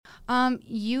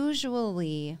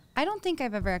Usually, I don't think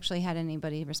I've ever actually had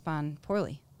anybody respond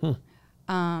poorly.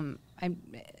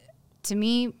 To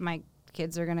me, my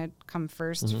kids are going to come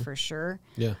first for sure.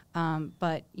 Yeah.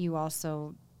 But you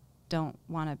also don't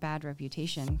want a bad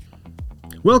reputation.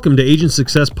 Welcome to Agent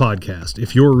Success Podcast.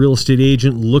 If you're a real estate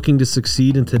agent looking to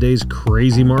succeed in today's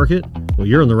crazy market, well,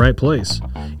 you're in the right place.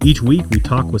 Each week, we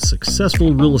talk with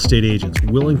successful real estate agents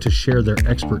willing to share their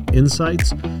expert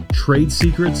insights, trade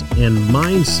secrets, and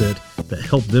mindset that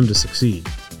help them to succeed.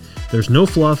 There's no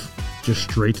fluff, just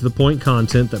straight to the point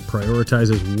content that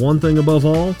prioritizes one thing above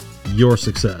all, your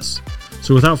success.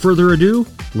 So without further ado,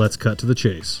 let's cut to the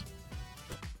chase.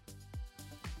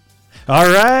 All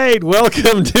right,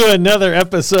 welcome to another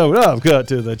episode of Cut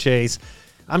to the Chase.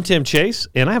 I'm Tim Chase,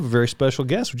 and I have a very special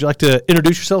guest. Would you like to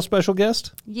introduce yourself, special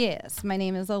guest? Yes, my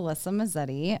name is Alyssa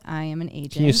Mazzetti. I am an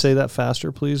agent. Can you say that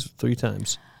faster, please? 3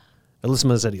 times. Alyssa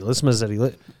Mazzetti, Alyssa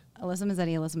Mazzetti. Alyssa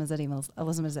Mazzetti, Alyssa Mazzetti,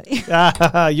 Alyssa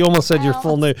Mazzetti. You almost said your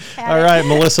full name. All right,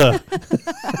 Melissa.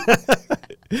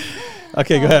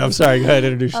 Okay, go ahead. I'm sorry. Go ahead,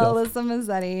 introduce yourself. Alyssa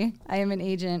Mazzetti. I am an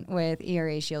agent with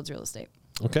ERA Shields Real Estate.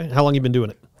 Okay, how long have you been doing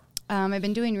it? I've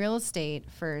been doing real estate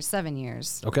for 7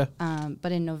 years. Okay.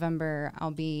 But in November,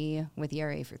 I'll be with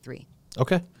ERA for 3.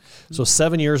 Okay. So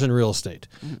 7 years in real estate.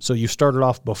 Mm-hmm. So you started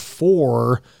off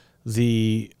before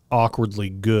the awkwardly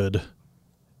good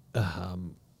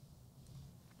kind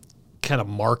of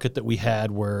market that we had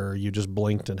where you just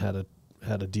blinked and had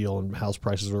a deal and house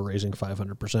prices were raising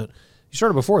 500%. You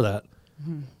started before that,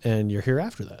 and you're here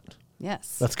after that.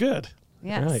 Yes. That's good.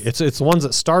 Yes. Right. It's the ones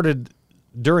that started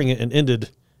during it and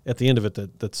ended at the end of it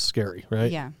that's scary,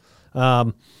 right? Yeah.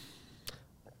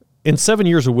 In 7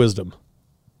 years of wisdom,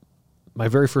 my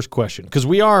very first question, because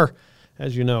we are,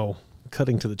 as you know,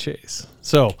 cutting to the chase.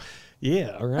 So,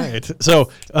 yeah, all right.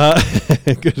 So,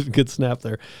 good snap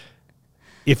there.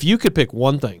 If you could pick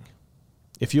one thing,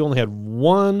 if you only had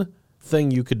one thing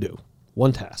you could do,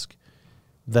 one task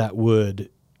that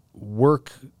would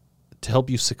work to help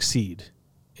you succeed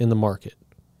in the market,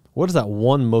 what is that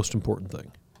one most important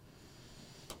thing?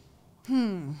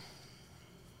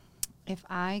 If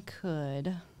I could,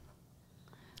 and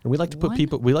we like to put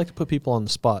people on the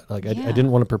spot. Like Yeah. I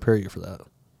didn't want to prepare you for that.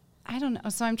 I don't know.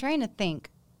 So I'm trying to think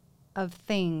of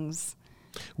things.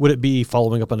 Would it be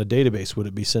following up on a database? Would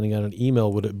it be sending out an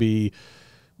email? Would it be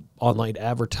online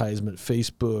advertisement,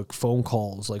 Facebook, phone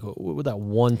calls? Like what would that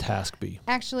one task be?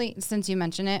 Actually, since you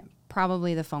mention it,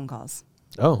 probably the phone calls.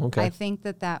 Oh, okay. I think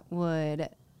that would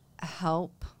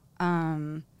help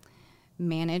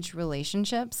manage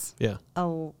relationships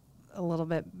a little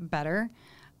bit better.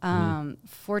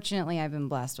 Fortunately, I've been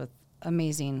blessed with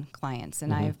amazing clients,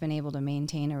 and I've been able to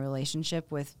maintain a relationship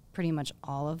with pretty much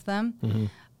all of them.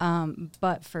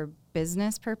 But for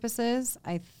business purposes,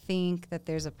 I think that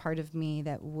there's a part of me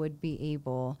that would be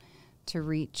able to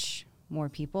reach more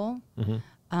people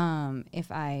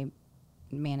if I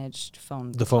managed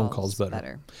phone calls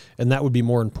better. And that would be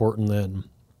more important than,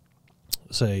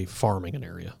 say, farming an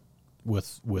area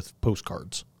with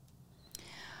postcards.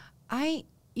 Because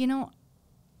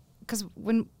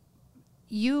when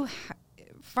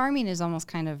farming is almost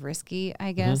kind of risky,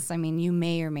 I guess. I mean, you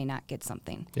may or may not get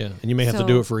something. Yeah, and you may have to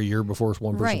do it for a year before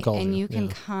one person calls you. Right, and you can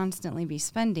constantly be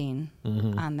spending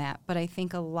on that. But I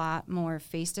think a lot more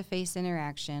face-to-face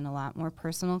interaction, a lot more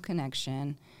personal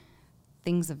connection,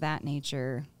 things of that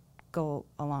nature go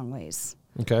a long ways.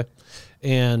 Okay.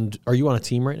 And are you on a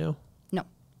team right now?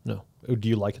 No. Do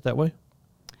you like it that way?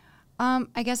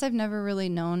 I guess I've never really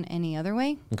known any other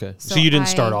way. Okay. So you didn't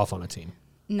start off on a team?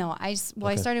 No, I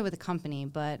started with a company,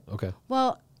 but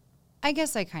I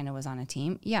guess I kind of was on a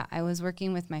team. Yeah, I was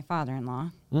working with my father-in-law,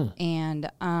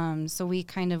 and so we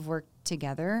kind of worked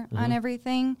together on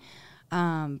everything.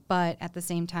 But at the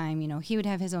same time, he would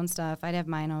have his own stuff, I'd have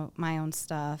my own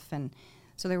stuff, and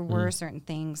so there were certain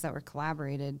things that were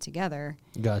collaborated together.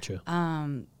 Gotcha.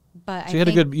 But so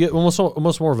you had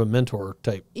almost more of a mentor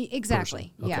type.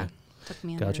 Exactly. Okay. Yeah. Took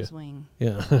me under his wing.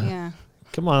 Yeah. Yeah.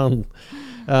 Come on.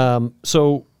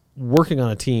 So working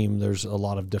on a team, there's a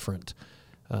lot of different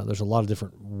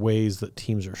ways that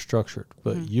teams are structured.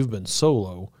 But you've been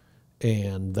solo,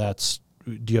 and do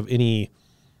you have any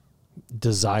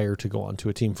desire to go onto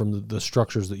a team from the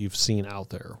structures that you've seen out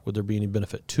there? Would there be any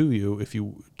benefit to you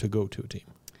to go to a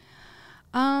team?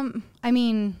 I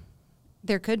mean,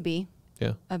 there could be.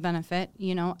 Yeah. A benefit.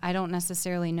 I don't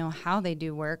necessarily know how they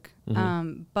do work,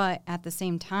 but at the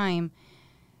same time,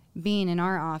 being in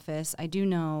our office, I do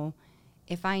know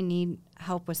if I need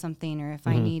help with something or if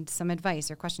I need some advice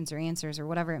or questions or answers or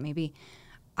whatever it may be,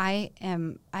 I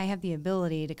have the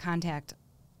ability to contact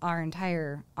our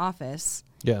entire office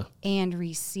and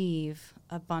receive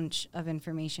a bunch of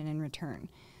information in return.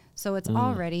 So it's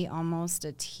already almost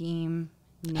a team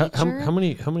nature. How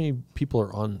many people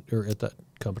are on or at that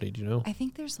company? Do you know? I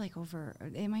think there's like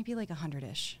it might be like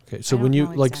 100-ish. Okay, so when you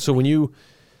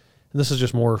and this is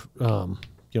just more,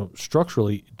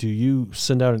 structurally, do you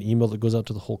send out an email that goes out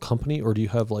to the whole company, or do you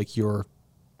have like your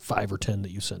 5 or 10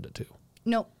 that you send it to?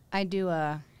 Nope, I do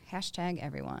a hashtag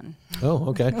everyone. Oh,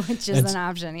 okay. Which is an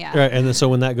option, yeah. Right, and then so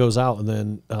when that goes out, and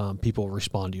then people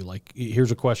respond to you, like,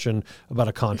 here's a question about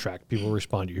a contract. People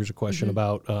respond to you. Here's a question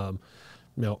about,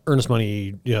 earnest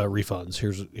money refunds.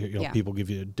 Here's, people give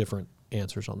you different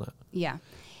answers on that. Yeah.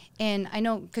 And I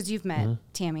know, because you've met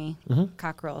Tammy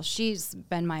Cockrell, she's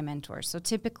been my mentor. So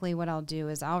typically what I'll do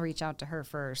is I'll reach out to her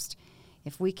first.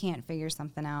 If we can't figure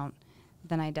something out,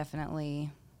 then I definitely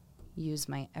use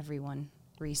my everyone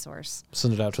resource.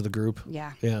 Send it out to the group.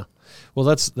 Yeah. Yeah. Well,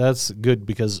 that's good,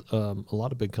 because a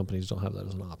lot of big companies don't have that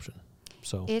as an option.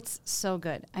 So it's so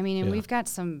good. I mean, and we've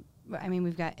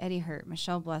got Eddie Hurt,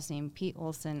 Michelle Blessing, Pete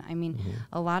Olson. I mean,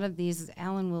 a lot of these,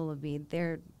 Alan Willoughby,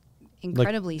 they're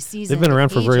incredibly seasoned. They've been around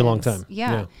for agents. a very long time.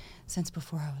 Yeah. Since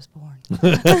before I was born.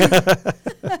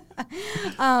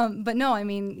 But no, I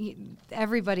mean,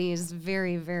 everybody is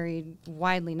very, very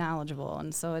widely knowledgeable.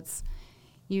 And so it's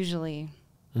usually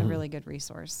a really good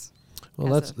resource.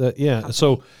 Well, that's that. Yeah.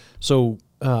 Company. So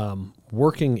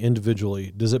working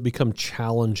individually, does it become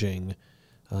challenging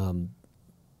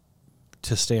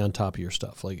to stay on top of your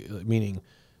stuff? Like, meaning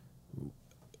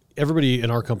everybody in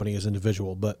our company is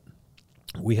individual, but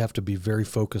we have to be very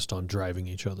focused on driving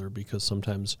each other, because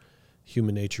sometimes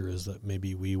human nature is that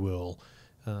maybe we will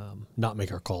not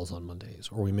make our calls on Mondays,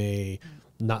 or we may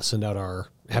not send out our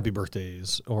happy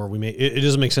birthdays, or we may, it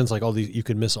doesn't make sense. Like all these, you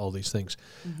could miss all these things.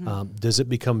 Does it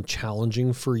become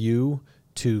challenging for you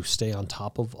to stay on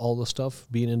top of all the stuff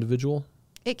being individual?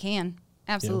 It can.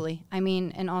 Absolutely. Yeah. I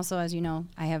mean, and also, as you know,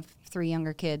 I have 3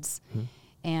 younger kids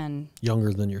and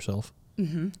younger than yourself.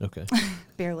 Okay.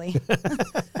 Barely.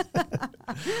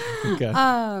 Okay.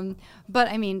 But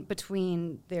I mean,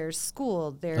 between their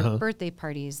school, their birthday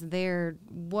parties, their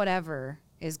whatever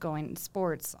is going,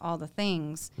 sports, all the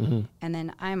things, and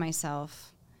then I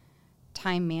myself,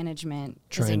 time management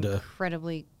is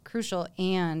incredibly crucial,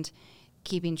 and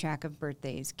keeping track of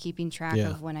birthdays, keeping track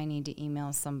of when I need to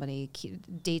email somebody,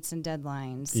 dates and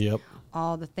deadlines. Yep.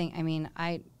 All the thing. I mean,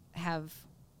 I have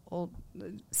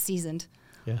seasoned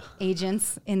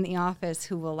agents in the office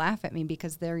who will laugh at me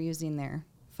because they're using their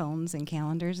phones and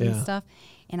calendars and stuff,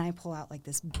 and I pull out like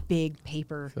this big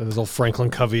paper, this old Franklin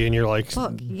Covey, and you're like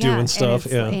doing stuff.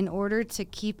 In order to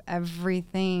keep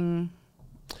everything.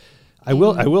 I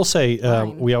will say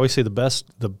we always say the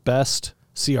best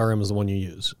CRM is the one you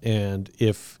use, and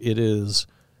if it is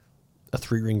a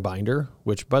 3-ring binder,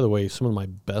 which, by the way, some of my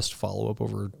best follow-up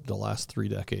over the last 3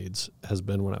 decades has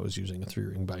been when I was using a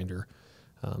 3-ring binder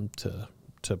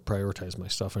to prioritize my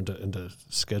stuff and to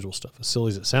schedule stuff. As silly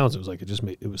as it sounds, it was like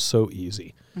it was so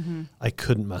easy. I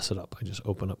couldn't mess it up. I just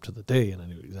opened up to the day and I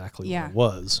knew exactly what it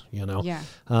was, Yeah.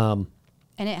 And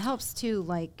it helps too,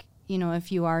 like,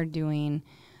 if you are doing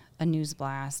a news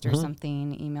blast or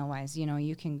something email-wise,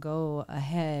 you can go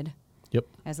ahead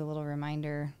as a little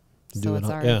reminder. So it's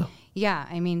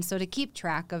I mean, so to keep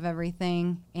track of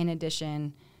everything in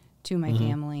addition to my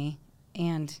family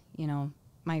and,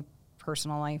 my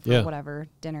personal life or whatever,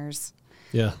 dinners,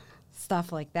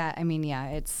 stuff like that. I mean,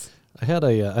 it's. I had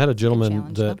a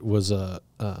gentleman that was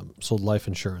sold life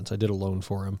insurance. I did a loan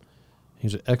for him. He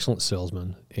was an excellent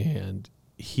salesman, and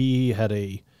he had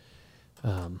a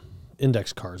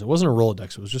index cards. It wasn't a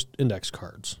Rolodex. It was just index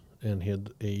cards, and he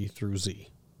had A through Z,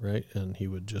 right? And he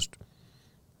would just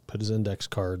put his index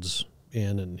cards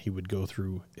in, and he would go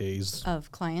through A's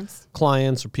of clients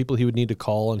or people he would need to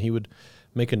call, and he would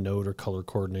make a note or color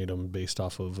coordinate them based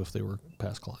off of if they were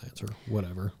past clients or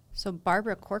whatever. So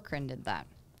Barbara Corcoran did that.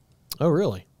 Oh,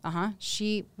 really?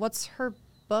 What's her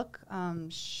book?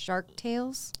 Shark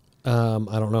Tales? I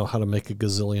don't know, how to make $1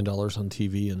 gazillion on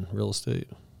TV and real estate.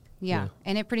 Yeah.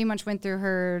 And it pretty much went through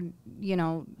her,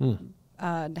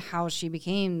 how she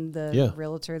became the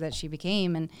realtor that she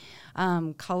became.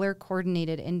 And color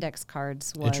coordinated index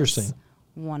cards was interesting.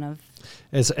 One of,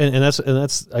 and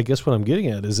that's I guess what I'm getting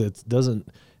at is it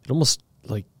almost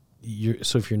like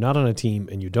so if you're not on a team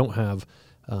and you don't have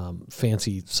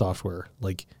fancy software,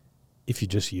 like if you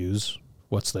just use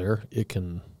what's there, it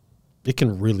can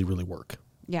really, really work.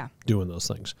 Yeah. Doing those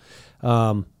things.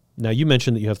 Now you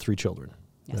mentioned that you have 3 children,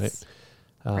 yes.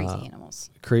 Right? Crazy animals.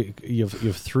 You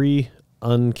have 3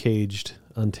 uncaged,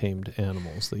 untamed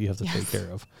animals that you have to take care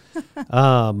of.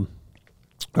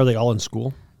 Are they all in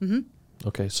school? Mm-hmm.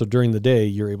 Okay, so during the day,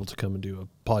 you're able to come and do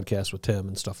a podcast with Tim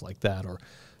and stuff like that, or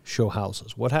show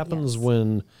houses. What happens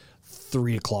when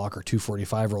 3 o'clock or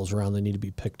 2:45 rolls around, they need to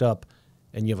be picked up,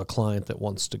 and you have a client that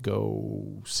wants to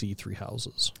go see 3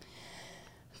 houses?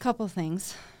 A couple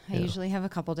things. I usually have a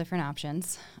couple different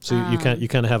options. So you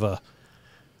kind of have a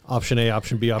option A,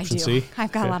 option B, option C?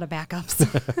 I've got a lot of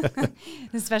backups,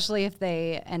 especially if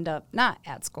they end up not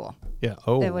at school. Yeah.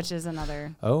 Which is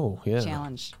another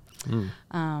challenge.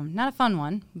 Not a fun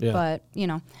one, but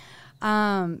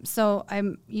so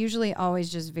I'm usually always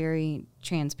just very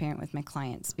transparent with my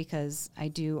clients because I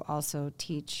do also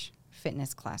teach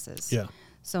fitness classes. Yeah.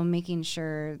 So making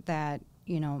sure that,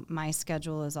 my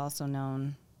schedule is also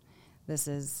known. This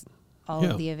is all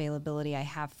of the availability I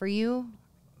have for you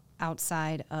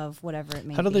outside of whatever it may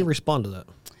be. How do they respond to that?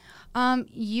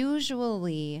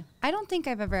 Usually, I don't think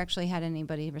I've ever actually had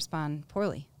anybody respond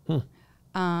poorly. To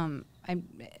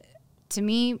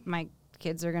me, my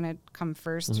kids are going to come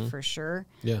first for sure.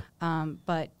 Yeah.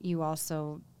 But you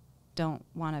also don't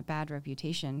want a bad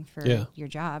reputation for your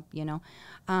job,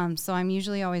 So I'm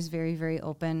usually always very, very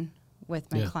open with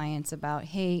my clients about,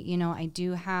 hey, I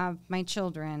do have my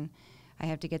children. I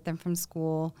have to get them from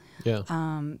school. Yeah.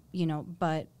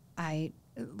 But I,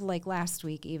 like last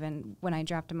week, even when I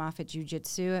dropped them off at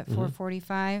jiu-jitsu at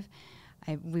 4:45,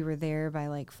 we were there by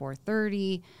like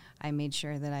 4:30. I made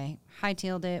sure that I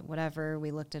hightailed it, whatever. We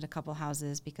looked at a couple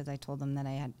houses because I told them that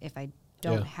if I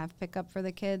don't have pickup for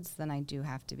the kids, then I do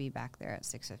have to be back there at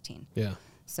 6:15. Yeah.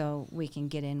 So we can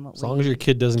get in what we can. As long as your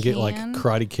kid doesn't get like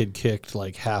Karate Kid kicked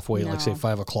like halfway, like say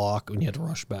 5 o'clock when you have to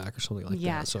rush back or something like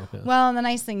that. So, well, and the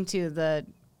nice thing too, the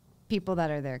people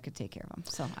that are there could take care of them.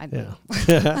 So I don't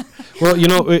know.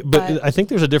 Well, but I think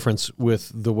there's a difference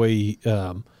with the way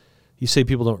you say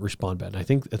people don't respond bad. And I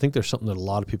think there's something that a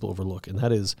lot of people overlook, and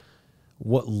that is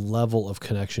what level of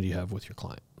connection do you have with your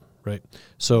client, right?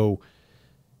 So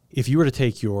if you were to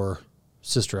take your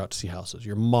sister out to see houses,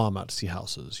 your mom out to see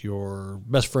houses, your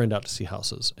best friend out to see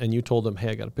houses, and you told them, hey,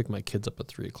 I got to pick my kids up at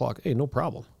 3 o'clock. Hey, no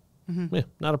problem. Yeah,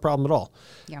 not a problem at all.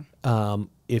 Yeah.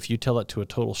 If you tell it to a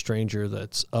total stranger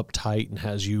that's uptight and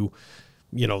has you,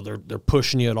 they're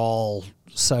pushing you at all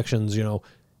sections,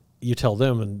 you tell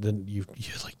them, and then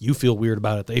you feel weird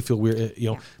about it. They feel weird,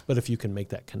 But if you can make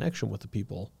that connection with the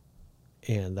people,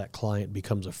 and that client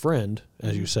becomes a friend,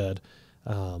 as you said,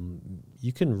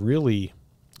 you can really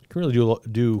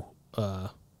do a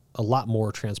lot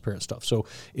more transparent stuff. So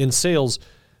in sales,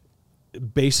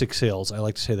 basic sales, I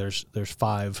like to say there's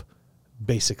 5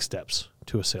 basic steps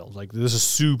to a sale. Like this is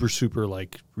super, super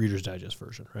like Reader's Digest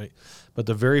version, right? But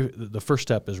the first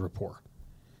step is rapport.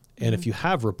 And if you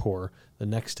have rapport, the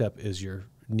next step is your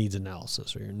needs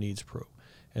analysis or your needs probe.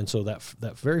 And so that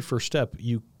very first step,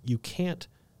 you can't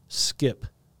skip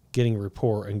getting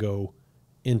rapport and go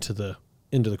into the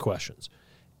questions.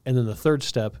 And then the third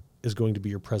step is going to be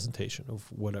your presentation of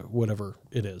whatever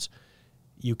it is.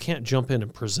 You can't jump in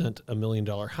and present $1 million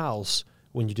house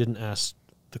when you didn't ask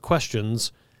the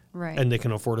questions, right? And they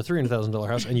can afford a $300,000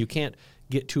 house, and you can't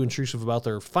get too intrusive about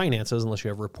their finances unless you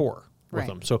have rapport with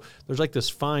them. So there's like this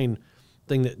fine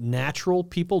thing that natural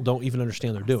people don't even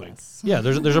understand they're doing. Yeah,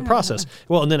 there's a process.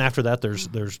 Well, and then after that,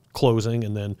 there's closing,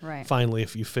 and then finally,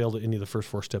 if you failed at any of the first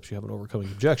 4 steps, you haven't overcoming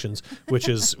objections, which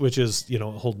is a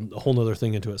whole nother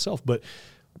thing into itself. But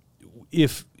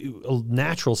if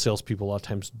natural salespeople a lot of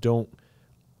times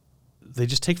they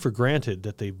just take for granted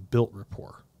that they've built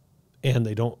rapport, and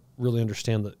they don't really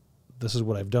understand that this is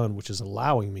what I've done, which is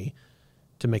allowing me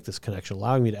to make this connection,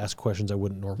 allowing me to ask questions I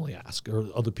wouldn't normally ask or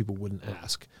other people wouldn't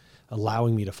ask,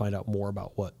 allowing me to find out more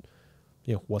about what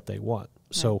they want.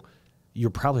 Right. So you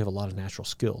probably have a lot of natural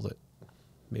skill that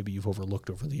maybe you've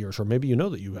overlooked over the years, or maybe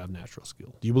that you have natural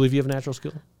skill. Do you believe you have natural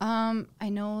skill? I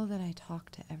know that I talk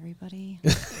to everybody.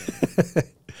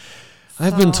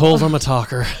 I've been told I'm a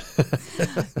talker.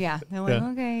 Yeah. They're like,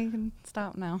 okay, you can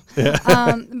stop now. Yeah.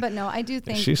 But no, I do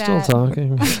think she's still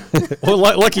talking. Well,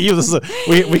 lucky you. This is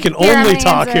we can only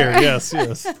talk here. Yes.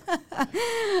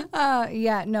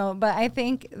 Yeah, no, but I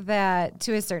think that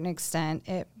to a certain extent,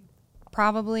 it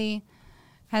probably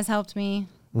has helped me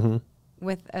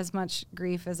with as much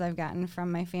grief as I've gotten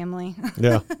from my family.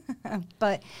 Yeah.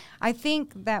 But I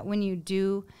think that when you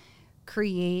do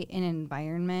create an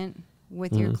environment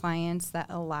with your clients that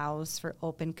allows for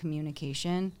open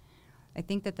communication, I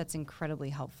think that that's incredibly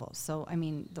helpful. So, I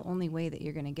mean, the only way that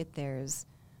you're going to get there is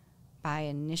by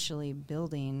initially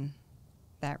building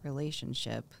that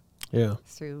relationship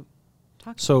through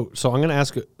talking. So I'm going to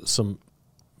ask some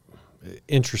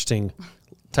interesting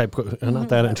type, not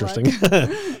that interesting.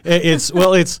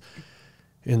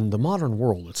 in the modern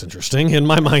world, it's interesting. In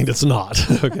my mind, it's not.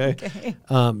 Okay. Okay.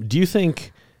 Do you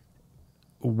think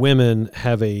women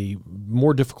have a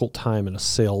more difficult time in a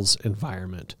sales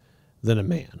environment than a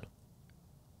man?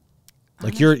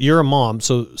 Like you're a mom,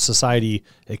 so society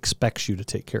expects you to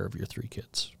take care of your 3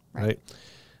 kids, right?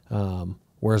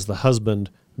 Whereas the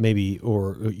husband maybe,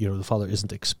 or the father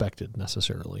isn't expected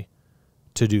necessarily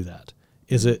to do that.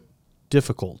 Is it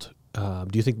difficult? Do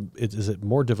you think is it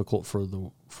more difficult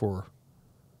for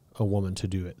a woman to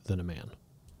do it than a man?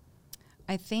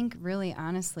 I think really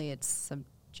honestly it's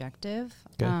subjective.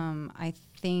 Okay. I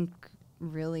think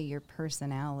really your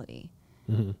personality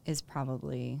is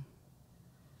probably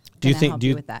help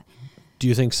you with that. Do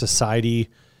you think society,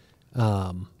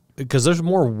 because there's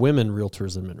more women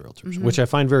realtors than men realtors, which I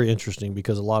find very interesting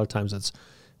because a lot of times it's,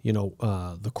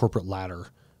 the corporate ladder,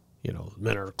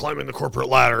 men are climbing the corporate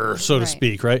ladder, so to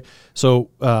speak, right? So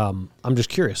I'm just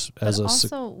curious. But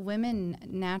also women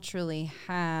naturally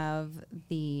have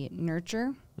the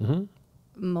nurture.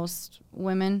 Most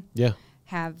women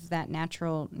have that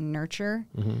natural nurture.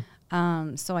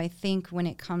 So I think when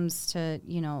it comes to,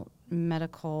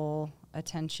 medical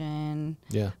attention,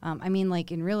 I mean, like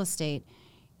in real estate,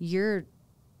 you're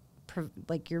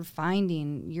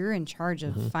in charge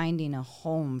of finding a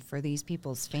home for these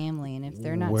people's family. And if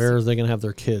they're not, where are they going to have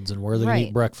their kids and where are they going to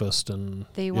eat breakfast? And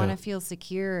they want to feel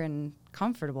secure and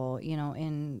comfortable,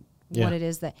 in what it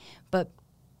is but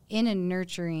in a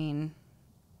nurturing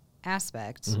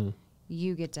aspect,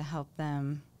 you get to help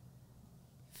them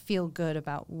feel good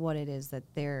about what it is that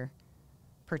they're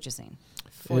purchasing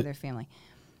for their family.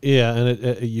 Yeah,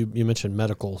 and you mentioned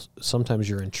medical. Sometimes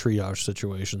you're in triage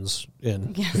situations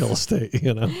in real estate,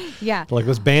 Yeah. Like,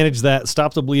 let's bandage that,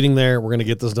 stop the bleeding there, we're going to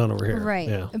get this done over here. Right.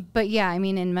 Yeah. But, I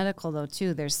mean, in medical, though,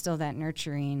 too, there's still that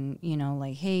nurturing,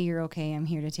 like, hey, you're okay, I'm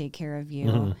here to take care of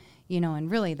you,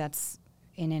 and really that's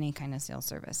in any kind of sales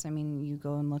service. I mean, you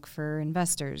go and look for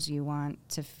investors. You want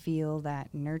to feel that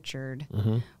nurtured,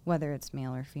 whether it's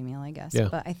male or female, I guess. Yeah.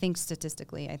 But I think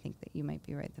statistically, I think that you might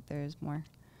be right that there is more.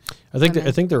 I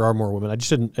think there are more women. I just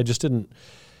didn't.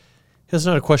 It's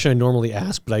not a question I normally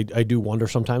ask, but I do wonder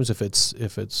sometimes if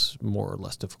it's more or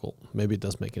less difficult. Maybe it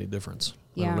does make any difference.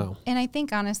 Yeah. I don't know. And I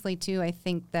think honestly too, I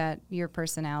think that your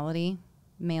personality,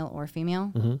 male or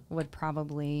female, would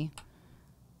probably,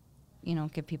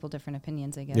 give people different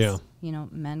opinions, I guess. Yeah.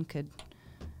 Men could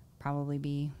probably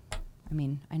be, I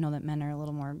mean, I know that men are a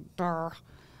little more,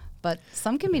 but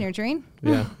some can be nurturing.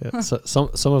 Yeah. So,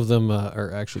 some of them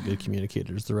are actually good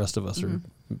communicators. The rest of us are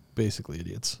basically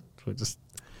idiots. We just,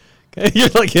 okay, you're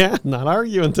like, yeah, not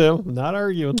arguing, Tim, not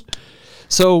arguing.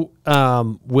 So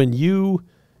when you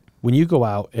go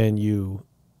out and you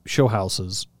show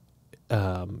houses,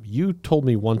 you told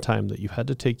me one time that you had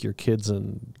to take your kids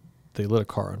and they lit a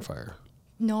car on fire.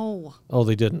 No. Oh,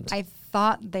 they didn't. I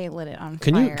thought they lit it on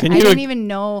fire. I didn't even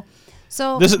know.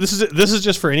 So this is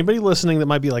just for anybody listening that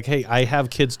might be like, hey, I have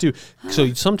kids too.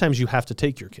 So sometimes you have to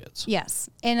take your kids. Yes.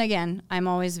 And again, I'm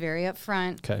always very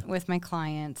upfront with my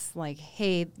clients. Like,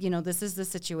 hey, this is the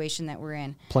situation that we're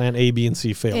in. Plan A, B, and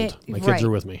C failed. My kids are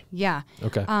with me. Yeah.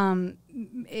 Okay.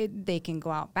 They can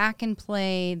go out back and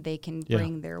play. They can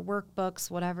bring their workbooks,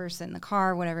 whatever, sit in the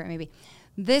car, whatever it may be.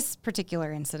 This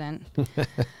particular incident.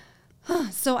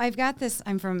 So I've got this.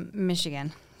 I'm from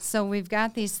Michigan. So we've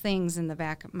got these things in the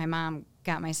back. My mom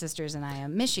got my sisters and I a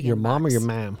Michigan Your mom box. or your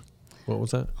mom? What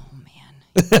was that? Oh,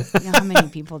 man. You know how many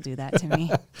people do that to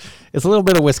me? It's a little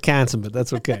bit of Wisconsin, but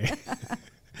that's okay.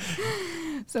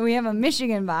 So we have a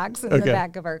Michigan box in the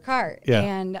back of our car. Yeah.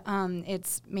 And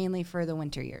it's mainly for the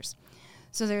winter years.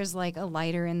 So there's like a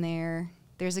lighter in there.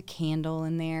 There's a candle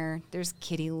in there. There's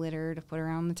kitty litter to put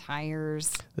around the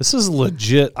tires. This is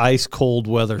legit ice cold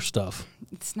weather stuff.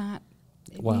 It's not.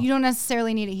 Wow. You don't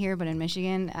necessarily need it here, but in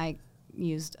Michigan, I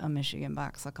used a Michigan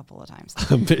box a couple of times.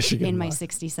 A Michigan in my box.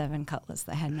 67 Cutlass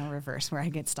that had no reverse, where I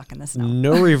get stuck in the snow.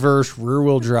 No reverse, rear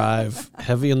wheel drive,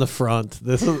 heavy in the front.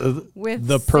 This is with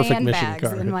the perfect Michigan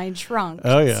car. in my trunk.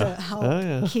 Oh yeah. To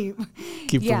help keep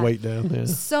the weight down. Yeah.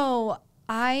 So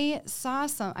I saw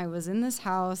I was in this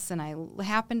house and I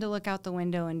happened to look out the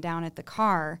window and down at the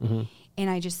car, and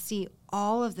I just see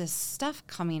all of this stuff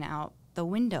coming out the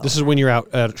window. This is when you're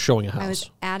out showing a house. I was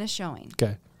at a showing.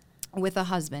 Okay. With a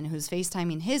husband who's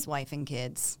FaceTiming his wife and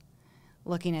kids,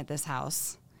 looking at this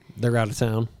house. They're out of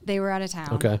town. They were out of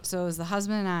town. Okay. So it was the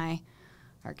husband and I.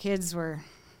 Our kids were.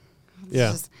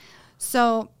 Yeah.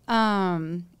 So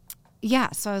I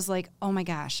was like, oh my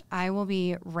gosh, I will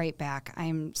be right back.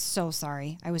 I'm so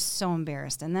sorry. I was so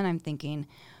embarrassed. And then I'm thinking,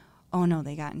 oh no,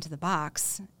 they got into the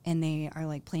box and they are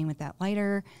like playing with that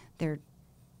lighter. They're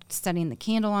setting the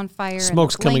candle on fire.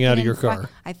 Smoke's coming out of your car.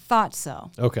 I thought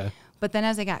so. Okay. But then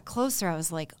as I got closer, I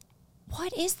was like,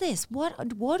 what is this? What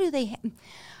do they have?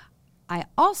 I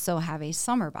also have a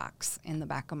summer box in the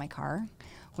back of my car,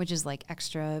 which is like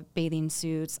extra bathing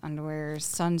suits, underwear,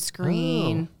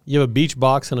 sunscreen. Oh. You have a beach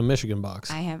box and a Michigan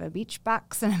box. I have a beach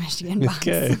box and a Michigan box.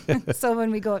 Okay. So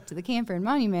when we go up to the camper and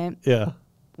monument, yeah,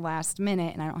 last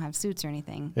minute, and I don't have suits or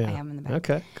anything, I have them in the back.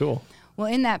 Okay, cool. Well,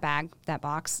 in that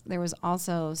box, there was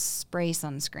also spray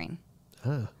sunscreen.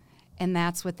 And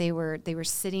that's what they were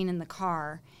sitting in the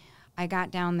car. I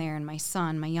got down there, and my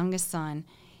youngest son,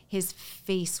 his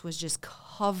face was just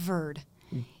covered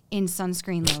in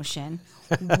sunscreen lotion,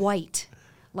 white,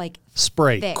 like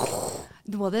spray. Thick.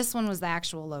 Well, this one was the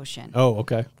actual lotion. Oh,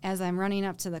 okay. As I'm running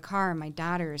up to the car, my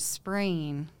daughter is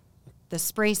spraying the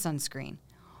spray sunscreen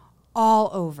all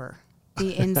over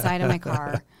the inside of my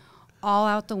car, all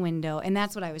out the window. And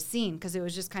that's what I was seeing, because it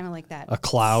was just kind of like that. A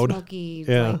cloud. Smoky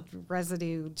like,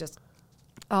 residue. It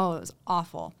was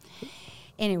awful.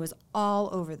 And it was all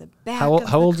over the back of the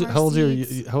car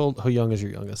seats. How young is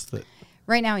your youngest?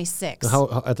 Right now he's 6.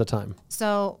 How at the time?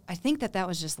 So I think that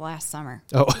was just last summer.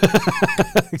 Oh,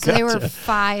 so they were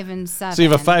 5 and 7. So you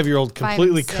have a 5-year-old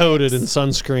completely coated in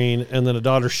sunscreen, and then a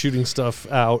daughter shooting stuff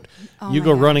out. Oh, you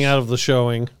go running out of the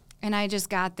showing, and I just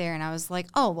got there, and I was like,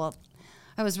 oh well.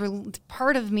 I was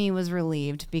part of me was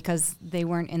relieved because they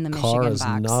weren't in the Michigan box.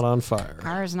 Car is not on fire.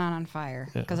 Car is not on fire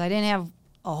because I didn't have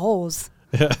a hose.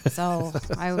 So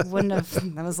I wouldn't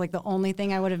have, that was like the only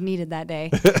thing I would have needed that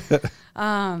day.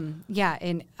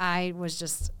 And I was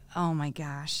just, oh my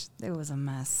gosh, it was a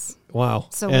mess. Wow.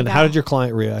 So how did your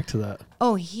client react to that?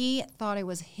 Oh, he thought it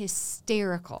was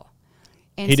hysterical.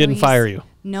 And he didn't fire you?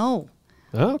 No.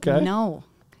 Oh, okay. No.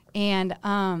 And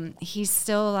he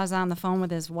still was on the phone with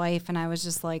his wife, and I was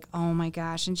just like, oh my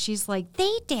gosh. And she's like,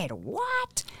 they did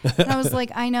what? And I was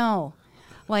like, I know.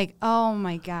 Like, oh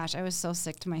my gosh, I was so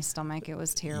sick to my stomach. It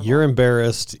was terrible. You're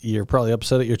embarrassed. You're probably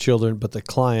upset at your children, but the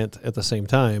client at the same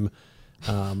time,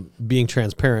 being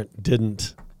transparent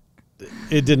didn't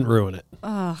ruin it.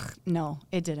 Ugh, no,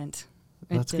 it didn't.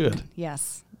 That's good.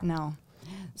 Yes, no.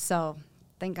 So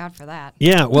thank God for that.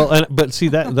 Yeah, well, but see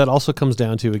that also comes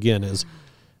down to, again, is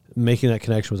making that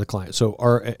connection with the client. So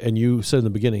and you said in the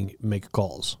beginning, make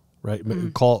calls. Right?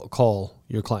 Call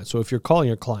your clients. So if you're calling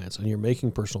your clients and you're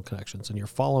making personal connections and you're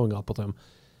following up with them,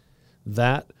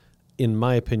 that, in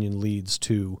my opinion, leads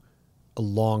to a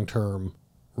long-term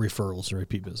referrals and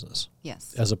repeat business.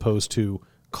 Yes. As opposed to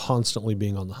constantly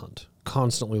being on the hunt,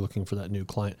 constantly looking for that new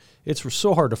client. It's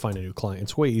so hard to find a new client.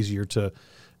 It's way easier to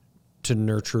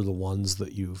nurture the ones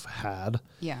that you've had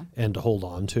and to hold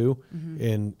on to. Mm-hmm.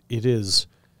 And it's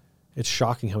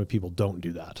shocking how many people don't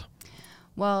do that.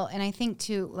 Well, and I think,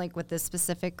 too, like with this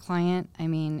specific client, I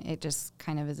mean, it just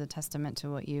kind of is a testament to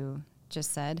what you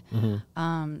just said.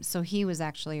 Mm-hmm. So he was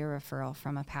actually a referral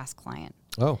from a past client.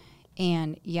 Oh.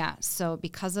 And, so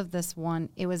because of this one,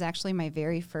 it was actually my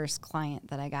very first client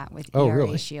that I got with ERA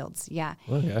really? Shields. Yeah.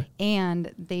 Okay.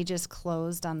 And they just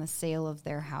closed on the sale of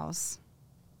their house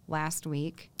last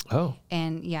week. Oh.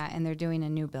 And, and they're doing a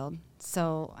new build.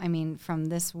 So, I mean, from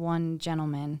this one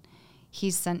gentleman,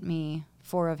 he sent me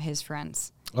 4 of his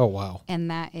friends. Oh, wow.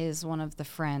 And that is one of the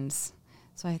friends.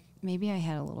 So maybe I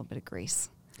had a little bit of grace.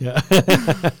 Yeah.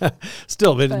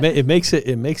 Still, it makes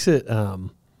it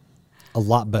a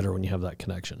lot better when you have that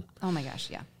connection. Oh my gosh,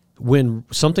 yeah. When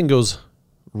something goes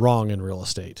wrong in real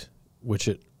estate, which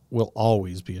it will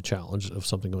always be a challenge of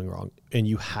something going wrong, and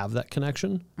you have that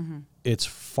connection, mm-hmm. it's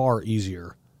far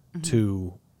easier mm-hmm.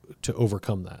 to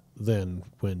overcome that than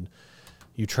when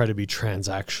you try to be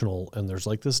transactional and there's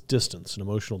like this distance, an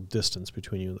emotional distance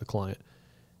between you and the client.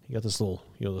 You got this little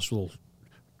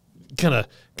kind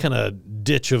of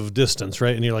ditch of distance,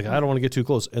 right? And you're like, I don't want to get too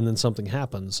close. And then something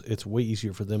happens. It's way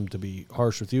easier for them to be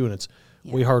harsh with you, and it's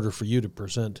way harder for you to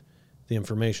present the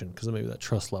information because maybe that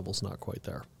trust level's not quite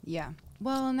there. Yeah.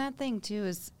 Well, and that thing too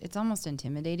is it's almost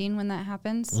intimidating when that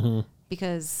happens mm-hmm.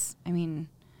 because, I mean,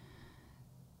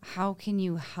 how can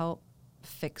you help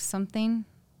fix something?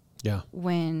 Yeah.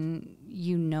 When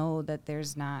you know that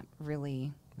there's not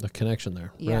really a connection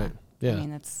there. Yeah. Right. Yeah. I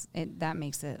mean, that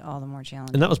makes it all the more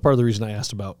challenging. And that was part of the reason I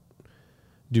asked about,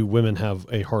 do women have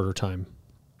a harder time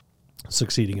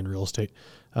succeeding in real estate?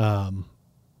 And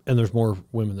there's more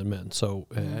women than men. So,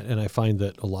 and I find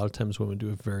that a lot of times women do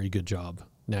a very good job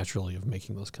naturally of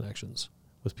making those connections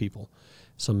with people.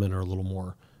 Some men are a little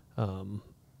more,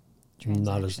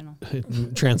 not as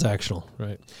transactional,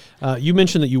 right? You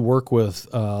mentioned that you work with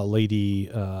Lady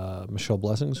Michelle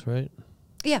Blessings, right?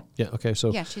 Yeah. Yeah. Okay.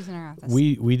 So she's in our office.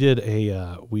 We did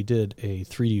a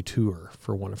 3D tour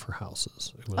for one of her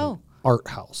houses. art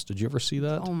house. Did you ever see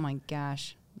that? Oh my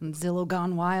gosh. Zillow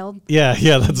Gone Wild. Yeah,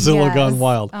 that's Zillow Gone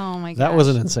Wild. Oh my gosh. That was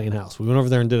an insane house. We went over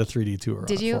there and did a 3D tour.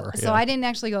 Did you? For, so I didn't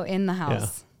actually go in the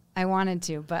house. I wanted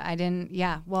to, but I didn't.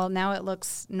 Yeah. Well, now it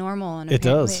looks normal. And it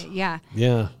does. Yeah.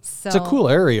 Yeah. So it's a cool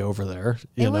area over there.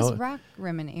 It was Rock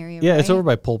Rimmen area. Yeah, right? It's over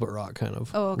by Pulpit Rock, kind of.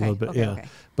 Oh, okay. A little bit, okay.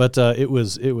 But it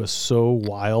was so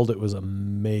wild. It was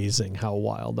amazing how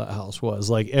wild that house was.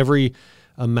 Like every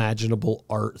imaginable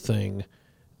art thing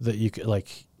that you could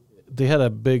like. They had a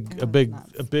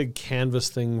big canvas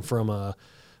thing from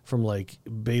like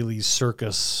Bailey's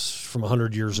Circus from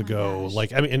 100 years ago. Gosh.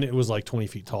 Like, I mean, and it was like 20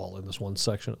 feet tall in this one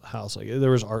section of the house. Like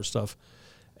there was art stuff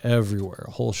everywhere,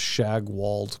 a whole shag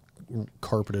walled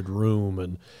carpeted room.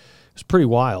 And it was pretty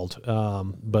wild.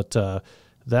 But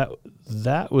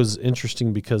that was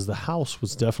interesting because the house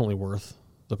was definitely worth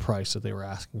the price that they were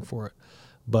asking for it.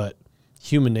 But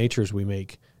human nature is we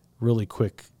make really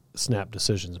quick snap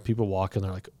decisions. And people walk in,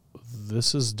 they're like,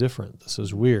 this is different. This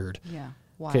is weird. Yeah.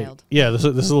 Wild. Yeah, this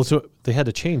is a little too, they had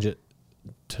to change it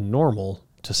to normal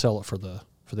to sell it for the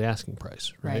asking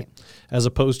price, right? As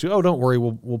opposed to, oh, don't worry,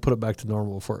 we'll put it back to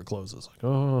normal before it closes. Like,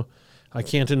 oh, I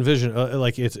can't envision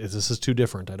like this is too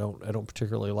different. I don't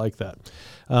particularly like that.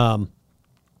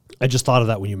 I just thought of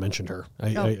that when you mentioned her.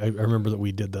 I remember that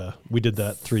we did that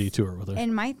 3D tour with her.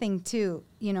 And my thing too,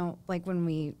 like when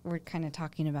we were kind of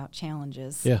talking about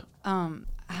challenges. Yeah.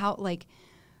 How like.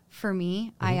 For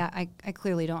me, I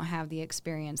clearly don't have the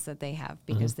experience that they have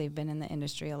because they've been in the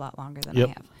industry a lot longer than I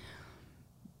have.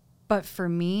 But for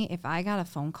me, if I got a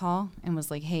phone call and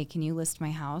was like, hey, can you list my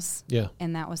house? Yeah.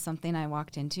 And that was something I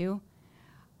walked into,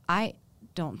 I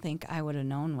don't think I would have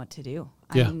known what to do.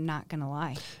 Yeah. I'm not going to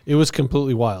lie. It was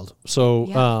completely wild.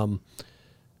 So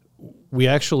we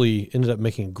actually ended up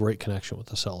making a great connection with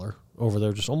the seller over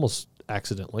there just almost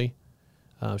accidentally.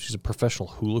 She's a professional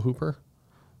hula hooper.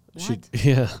 What?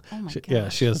 Oh my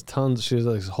gosh. She has tons. She has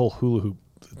like this whole hula hoop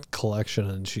collection,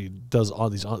 and she does all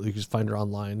these. You can find her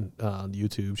online on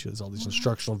YouTube. She does all these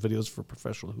instructional videos for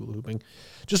professional hula hooping.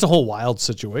 Just a whole wild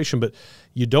situation, but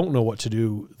you don't know what to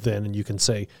do then, and you can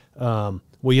say, well,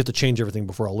 you have to change everything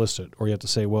before I'll list it, or you have to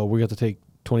say, well, we have to take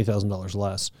 $20,000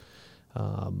 less.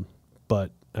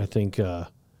 But I think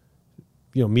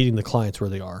meeting the clients where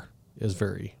they are is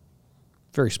very,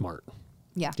 very smart.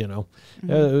 Yeah.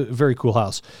 Very cool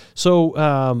house.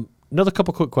 So another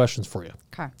couple quick questions for you.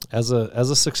 Okay. As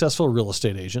a successful real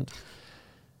estate agent,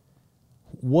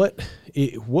 what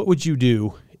would you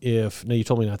do if? Now you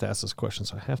told me not to ask this question,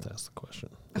 so I have to ask the question.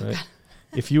 Right?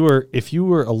 If you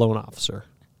were a loan officer,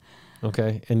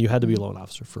 okay, and you had to be a loan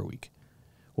officer for a week,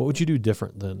 what would you do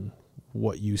different than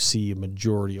what you see a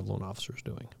majority of loan officers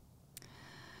doing?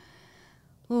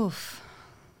 Oof,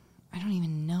 I don't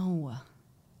even know.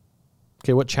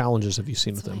 Okay, what challenges have you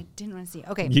seen That's with them? I didn't want to see.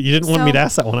 Okay, you didn't want me to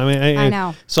ask that one. I mean, I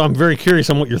know. So I'm very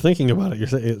curious on what you're thinking about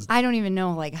it. I don't even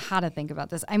know like how to think about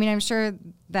this. I mean, I'm sure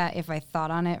that if I thought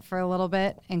on it for a little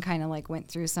bit and kind of like went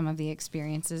through some of the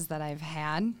experiences that I've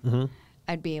had,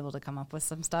 I'd be able to come up with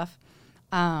some stuff.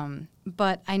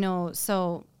 But I know.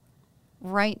 So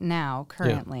right now,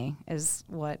 currently, is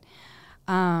what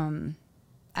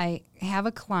I have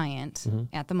a client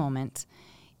at the moment,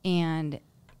 and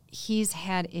he's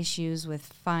had issues with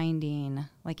finding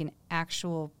like an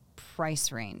actual price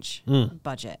range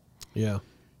budget. Yeah.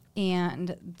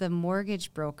 And the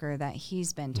mortgage broker that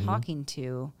he's been talking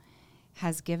to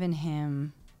has given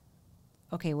him,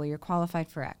 okay, well, you're qualified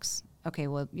for X. Okay,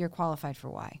 well, you're qualified for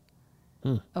Y.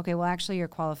 Okay, well, actually, you're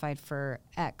qualified for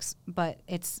X, but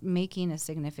it's making a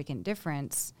significant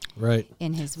difference. Right.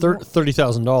 In his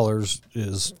 $30,000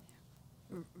 is.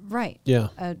 Right. Yeah.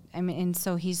 I mean, and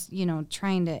so he's,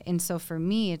 trying to, and so for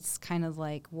me, it's kind of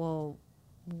like, well,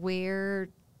 where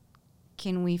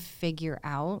can we figure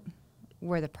out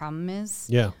where the problem is?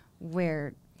 Yeah.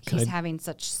 Where he's having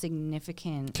such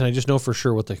significant. Can I just know for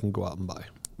sure what they can go out and buy?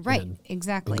 Right.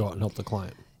 Exactly. And go out and help the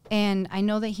client. And I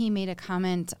know that he made a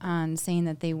comment on saying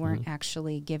that they weren't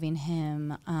actually giving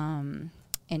him an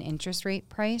interest rate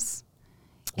price,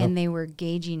 and they were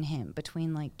gauging him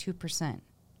between like 2%.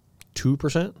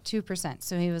 2%? 2%.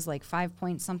 So he was like 5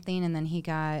 point something, and then he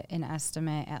got an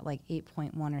estimate at like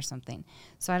 8.1 or something.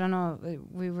 So I don't know.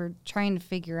 We were trying to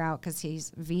figure out because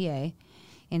he's VA,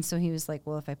 and so he was like,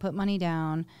 "Well, if I put money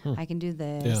down, I can do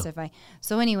this." Yeah.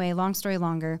 So anyway, long story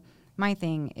longer, my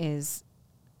thing is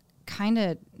kind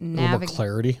of navigate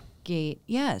clarity.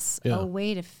 Yes, a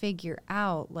way to figure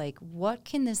out like what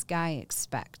can this guy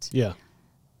expect. Yeah.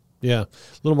 Yeah, a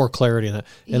little more clarity in that,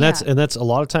 and that's a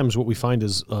lot of times what we find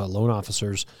is loan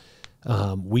officers,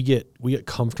 we get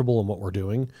comfortable in what we're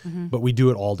doing, but we do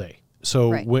it all day.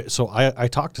 So Right. so I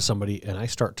talk to somebody and I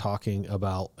start talking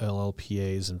about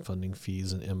LLPAs and funding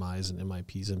fees and MIs and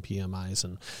MIPs and PMIs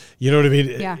and you know what I mean?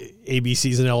 Yeah.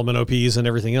 ABCs and LMNOPs and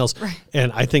everything else. Right.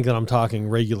 And I think that I'm talking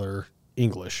regular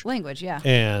English. Language, yeah.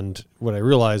 And what I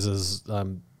realize is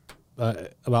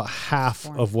about half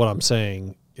of what I'm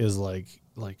saying is like,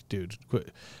 dude, have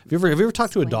you ever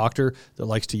talked to a doctor that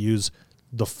likes to use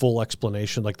the full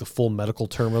explanation, like the full medical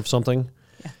term of something?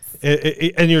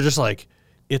 Yes. And you're just like,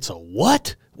 it's a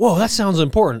what? Whoa, that sounds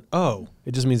important. Oh,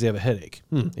 it just means they have a headache.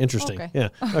 Interesting. Okay. Yeah.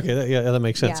 Okay. That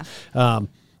makes sense. Yeah.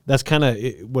 That's kind of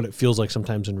what it feels like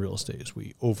sometimes in real estate is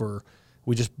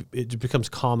it becomes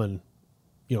common,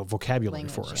 vocabulary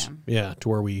Language, for us. Yeah. To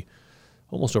where we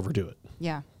almost overdo it.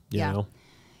 Yeah. You know?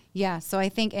 Yeah. So I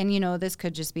think, and this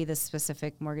could just be this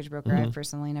specific mortgage broker. I've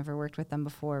personally never worked with them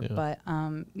before, but,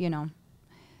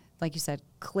 like you said,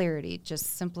 clarity,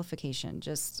 just simplification,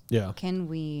 can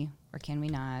we or can we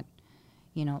not,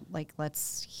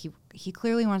 he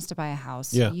clearly wants to buy a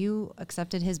house. Yeah. You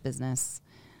accepted his business.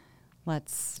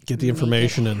 Let's get the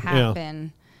information and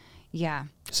happen. Yeah.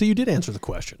 So you did answer the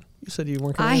question. You said you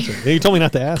weren't going to answer it. You told me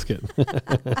not to ask it.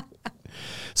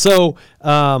 So,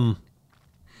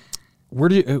 where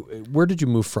did you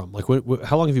move from? Like,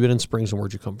 how long have you been in Springs and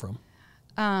where'd you come from?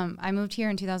 I moved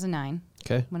here in 2009.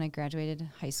 Okay. When I graduated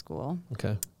high school.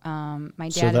 Okay. My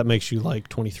dad. So that makes you like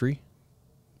 23?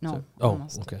 No.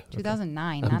 Almost. Okay.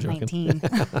 2009, I'm not joking. 19.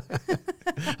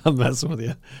 I'm messing with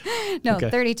you. No, okay.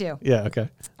 32. Yeah. Okay.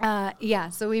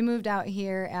 So we moved out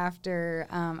here after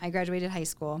I graduated high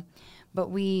school, but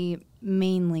I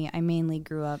mainly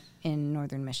grew up in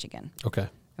northern Michigan. Okay.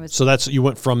 So you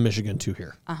went from Michigan to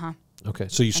here. Uh-huh. Okay.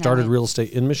 So you started real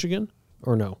estate in Michigan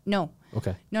or no? No.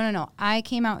 Okay. No. I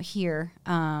came out here.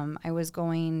 I was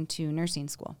going to nursing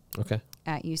school. Okay.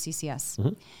 At UCCS.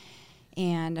 Mm-hmm.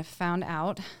 And I found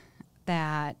out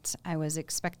that I was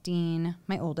expecting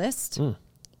my oldest.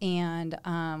 And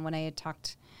when I had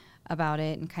talked about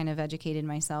it and kind of educated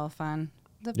myself on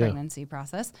the pregnancy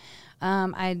process,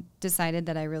 I decided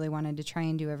that I really wanted to try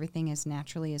and do everything as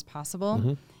naturally as possible.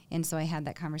 Mm-hmm. And so I had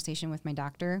that conversation with my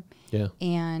doctor. Yeah.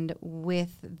 And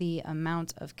with the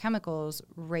amount of chemicals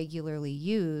regularly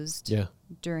used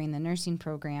during the nursing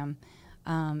program,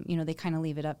 they kind of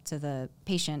leave it up to the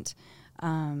patient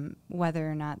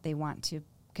whether or not they want to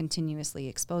continuously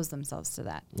expose themselves to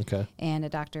that. Okay. And a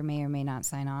doctor may or may not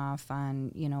sign off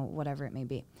on, whatever it may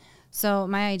be. So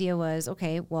my idea was,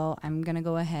 okay, well, I'm going to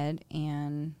go ahead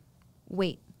and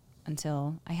wait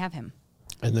until I have him.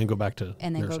 And then go back to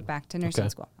nursing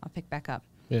school. I'll pick back up.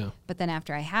 Yeah. But then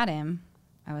after I had him,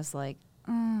 I was like,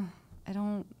 I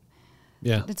don't.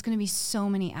 Yeah. It's going to be so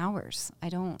many hours. I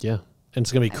don't. Yeah. And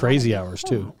it's going to be crazy hours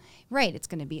too. Right. It's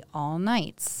going to be all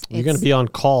nights. You're going to be on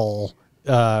call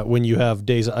when you have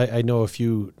days. I know a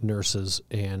few nurses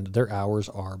and their hours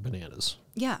are bananas.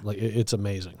 Yeah. Like it's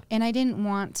amazing. And I didn't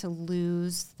want to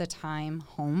lose the time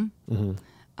home.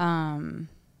 Mm-hmm.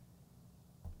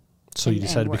 So you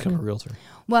decided to become a realtor.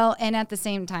 Well, and at the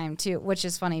same time too, which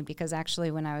is funny because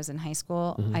actually when I was in high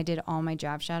school, I did all my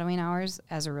job shadowing hours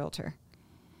as a realtor.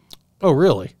 Oh,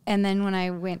 really? And then when I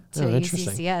went to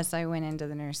UCCS, I went into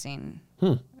the nursing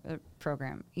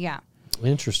program. Yeah.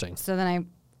 Interesting. So then I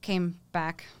came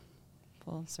back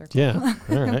full circle. Yeah.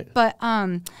 All right. But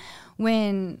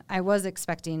when I was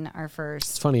expecting our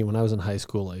first... It's funny, when I was in high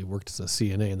school, I worked as a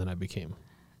CNA and then I became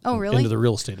really? into the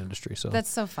real estate industry. So that's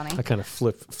so funny. I kind of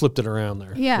flipped it around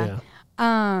there. Yeah.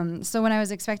 So when I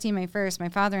was expecting my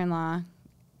father-in-law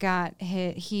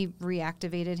he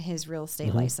reactivated his real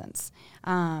estate license.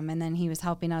 And then he was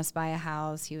helping us buy a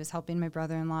house. He was helping my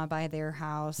brother-in-law buy their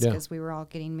house because we were all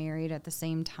getting married at the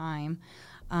same time.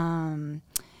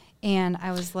 And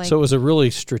I was like... So it was a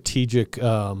really strategic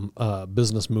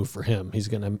business move for him. He's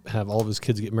going to have all of his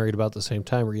kids get married about the same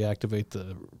time, reactivate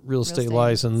the real estate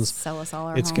license. Sell us all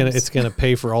our homes. It's going to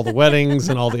pay for all the weddings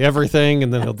and all the everything,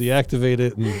 and then he'll deactivate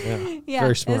it. And,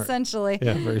 very smart. Essentially.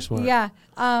 Yeah, very smart. Yeah.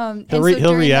 He'll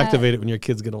reactivate it when your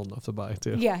kids get old enough to buy,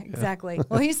 too. Yeah, exactly.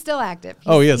 Well, he's still active.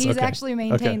 He's actually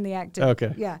maintained the activity.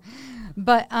 Okay. Yeah.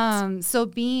 But so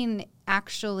being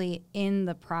actually in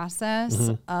the process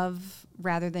of,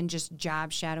 rather than just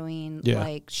job shadowing,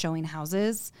 like showing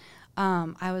houses,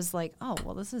 I was like, oh,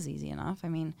 well, this is easy enough. I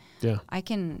mean, I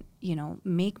can,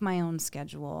 make my own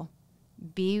schedule,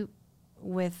 be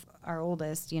with our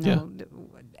oldest,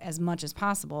 as much as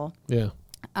possible. Yeah.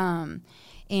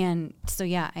 And so,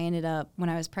 I ended up, when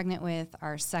I was pregnant with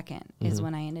our second, is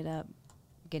when I ended up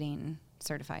getting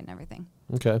certified and everything.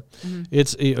 Okay.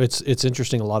 It's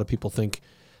interesting. A lot of people think,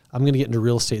 I'm going to get into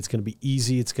real estate. It's going to be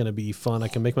easy. It's going to be fun. I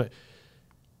can make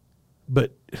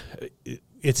but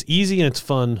it's easy and it's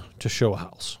fun to show a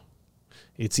house.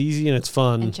 It's easy and it's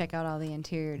fun. And check out all the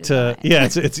interior design.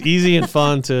 It's easy and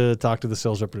fun to talk to the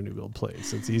sales rep at a new build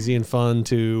place. It's easy and fun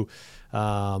to,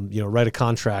 write a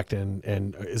contract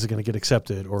and is it going to get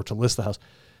accepted, or to list the house.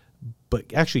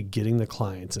 But actually getting the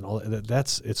clients and all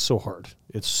that, it's so hard.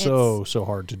 It's so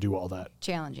hard to do all that.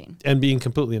 Challenging. And being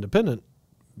completely independent.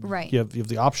 Right. You have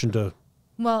the option to.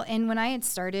 Well, and when I had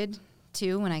started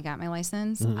too, when I got my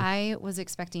license, I was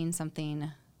expecting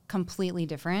something completely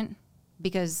different.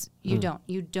 Because you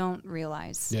don't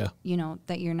realize,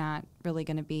 that you're not really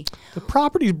going to be. The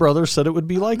Properties Brothers said it would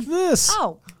be like this.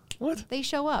 Oh, what? They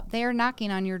show up. They are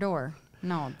knocking on your door.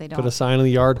 No, they don't. Put a sign in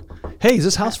the yard. Hey, is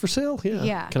this house for sale? Yeah.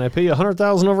 Yeah. Can I pay you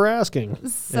 $100,000 over asking?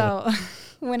 So,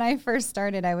 when I first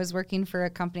started, I was working for a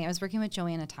company. I was working with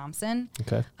Joanna Thompson.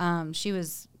 Okay. She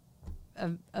was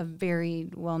a very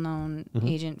well-known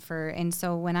agent and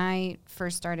so when I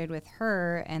first started with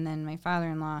her, and then my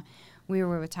father-in-law, we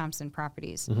were with Thompson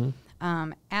Properties.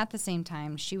 At the same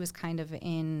time, she was kind of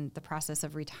in the process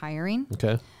of retiring.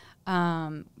 Okay.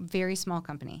 Very small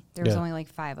company. There was only like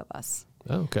 5 of us.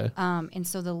 Oh, okay. And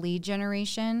so the lead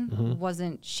generation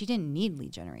she didn't need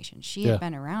lead generation. She had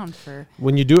been around for.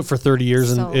 When you do it for 30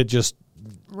 years and it just.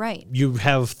 Right. You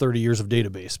have 30 years of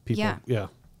database. People. Yeah.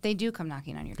 They do come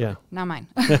knocking on your door. Yeah. Not mine.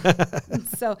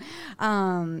 So,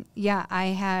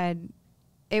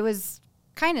 it was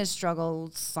kind of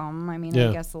struggled some. I mean,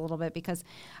 I guess a little bit, because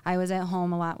I was at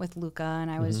home a lot with Luca, and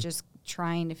I was just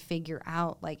trying to figure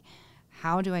out, like,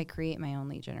 how do I create my own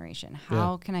lead generation?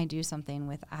 How can I do something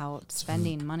without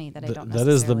spending money that I don't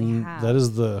necessarily have? That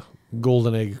is the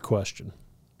golden egg question.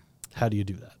 How do you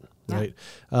do that? Right.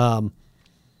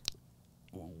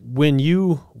 When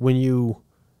you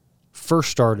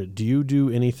first started, do you do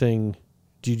anything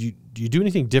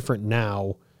different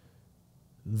now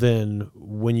than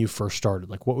when you first started?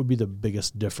 Like, what would be the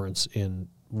biggest difference in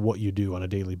what you do on a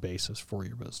daily basis for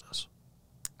your business?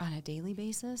 On a daily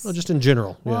basis? Well, just in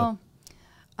general. Well,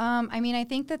 I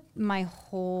think that my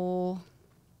whole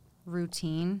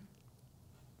routine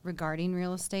regarding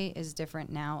real estate is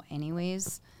different now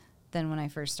anyways than when I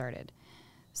first started.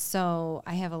 So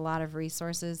I have a lot of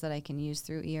resources that I can use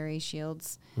through ERA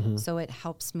Shields. So it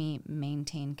helps me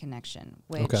maintain connection,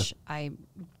 which I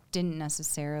didn't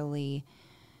necessarily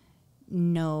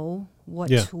know what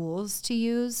tools to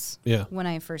use when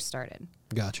I first started.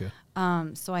 Gotcha.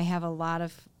 So I have a lot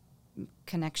of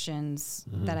connections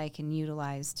that I can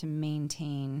utilize to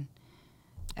maintain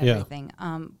everything.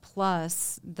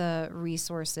 Plus the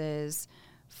resources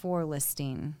for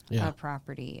listing a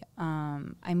property.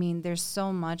 There's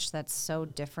so much that's so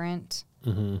different.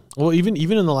 Well, even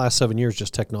in the last 7 years,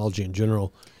 just technology in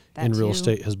general in real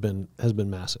estate has been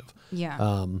massive.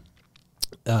 Yeah.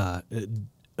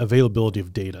 Availability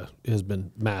of data has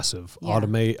been massive.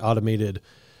 Automated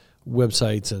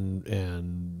websites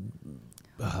and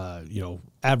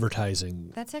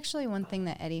advertising. That's actually one thing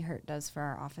that Eddie Hurt does for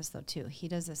our office, though, too. He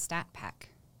does a stat pack.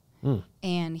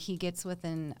 And he gets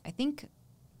within, I think,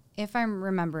 if I'm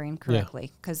remembering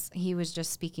correctly, because he was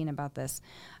just speaking about this,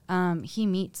 he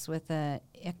meets with a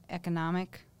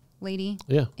economic lady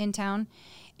in town.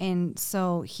 And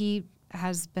so he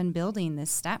has been building this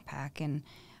stat pack, and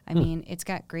it's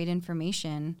got great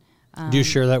information. Do you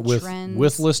share that with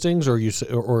listings, or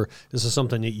or is this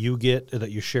something that you get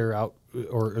that you share out,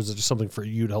 or is it just something for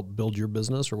you to help build your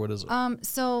business, or what is it?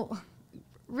 So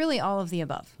really all of the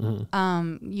above.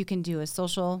 You can do a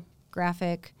social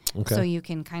graphic, so you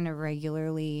can kind of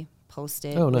regularly post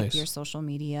it with your social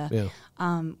media.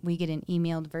 We get an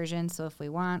emailed version, so if we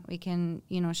want, we can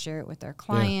share it with our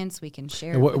clients. We can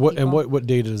share. And what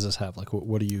data does this have? Like,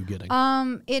 what are you getting?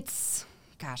 It's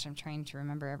I'm trying to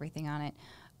remember everything on it.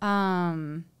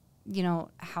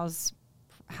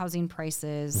 Housing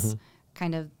prices,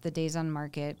 kind of the days on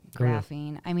market,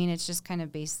 graphing. It's just kind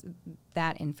of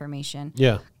that information.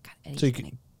 Yeah. God, Eddie's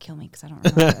gonna kill me because I don't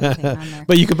remember everything on there.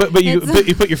 But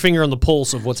you put your finger on the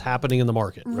pulse of what's happening in the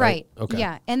market, right? Okay.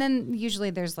 Yeah, and then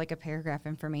usually there's like a paragraph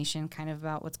information kind of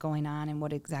about what's going on and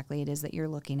what exactly it is that you're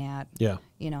looking at. Yeah.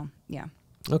 Yeah.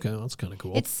 Okay, well, that's kind of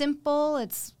cool. It's simple.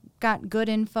 It's got good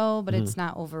info, but it's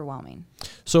not overwhelming.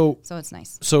 So it's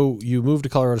nice. So you moved to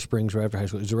Colorado Springs right after high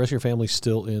school. Is the rest of your family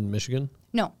still in Michigan?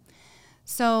 No.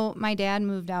 So my dad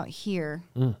moved out here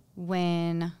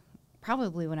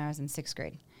probably when I was in 6th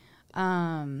grade.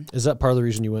 Is that part of the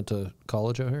reason you went to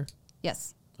college out here?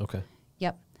 Yes. Okay.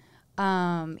 Yep.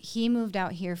 He moved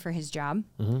out here for his job.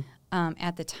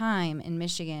 At the time in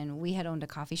Michigan, we had owned a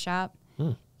coffee shop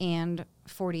and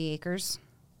 40 acres.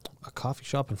 A coffee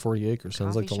shop and 40 acres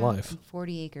sounds like the life.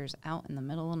 40 acres out in the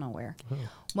middle of nowhere. Oh.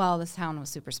 Well, this town was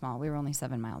super small. We were only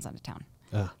 7 miles out of town.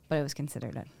 but it was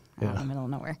considered out in the middle of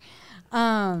nowhere.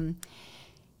 And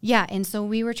so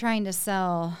we were trying to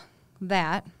sell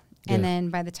that. And then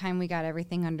by the time we got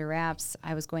everything under wraps,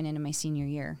 I was going into my senior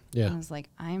year. Yeah. And I was like,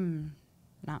 I'm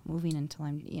not moving until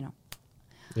I'm,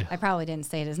 I probably didn't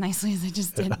say it as nicely as I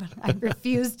just did, but I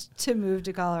refused to move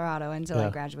to Colorado until I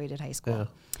graduated high school. Yeah.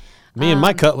 Me and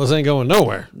my Cutlass ain't going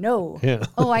nowhere. No. Yeah.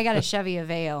 I got a Chevy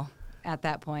Aveo at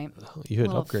that point. Oh, you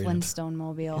had upgraded. Flintstone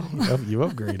mobile. You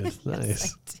upgraded.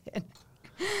 Nice. Yes, I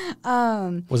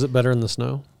did. Was it better in the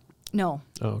snow? No.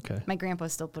 Oh, okay. My grandpa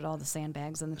still put all the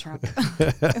sandbags in the trunk.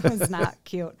 It was not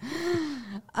cute.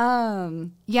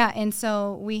 And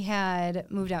so we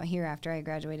had moved out here after I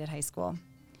graduated high school.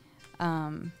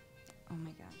 Oh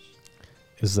my gosh.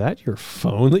 Is that your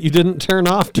phone that you didn't turn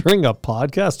off during a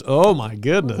podcast? Oh my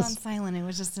goodness. It was on silent. It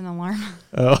was just an alarm.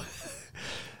 Oh.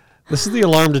 This is the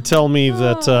alarm to tell me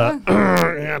that Tim,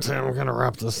 I'm gonna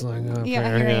wrap this thing up.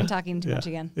 Yeah, here I am talking too much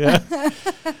again. Yeah.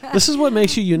 This is what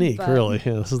makes you unique, really.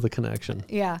 Yeah, this is the connection.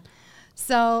 Yeah.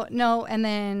 So and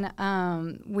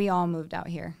then we all moved out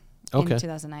here in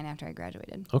 2009 after I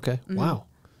graduated. Okay. Mm-hmm. Wow.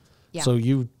 Yeah. So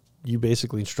you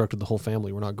basically instructed the whole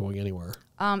family, we're not going anywhere.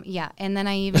 And then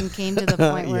I even came to the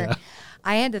point where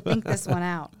I had to think this one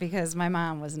out because my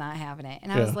mom was not having it.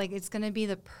 And I was like, it's going to be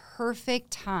the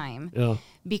perfect time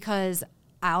because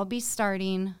I'll be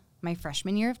starting my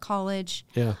freshman year of college.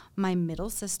 Yeah. My middle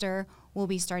sister will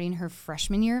be starting her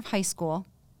freshman year of high school.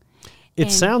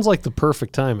 It sounds like the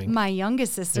perfect timing. My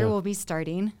youngest sister will be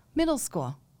starting middle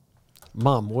school.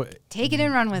 Mom, take it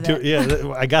and run with it.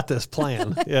 Yeah, I got this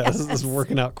plan. Yeah, this is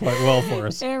working out quite well for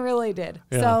us. It really did.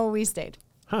 Yeah. So we stayed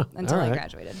until I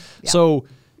graduated. Yeah. So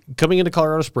coming into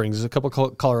Colorado Springs, there's a couple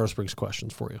of Colorado Springs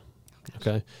questions for you.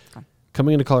 Okay.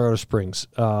 Coming into Colorado Springs,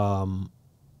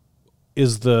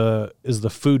 is the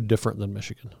food different than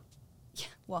Michigan? Yeah.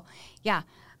 Well, yeah.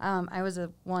 I was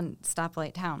a one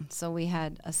stoplight town, so we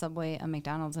had a Subway, a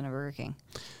McDonald's, and a Burger King.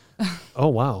 Oh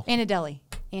wow. And a deli,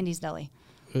 Andy's Deli.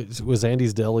 Was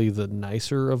Andy's Deli the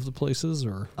nicer of the places,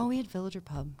 or? Oh, we had Villager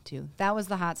Pub too. That was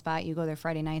the hot spot. You go there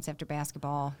Friday nights after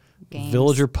basketball games.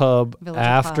 Villager Pub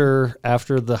after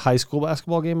the high school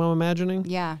basketball game, I'm imagining.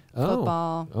 Yeah,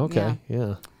 football. Okay,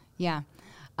 yeah.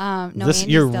 No,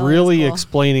 you're really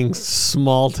explaining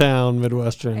small town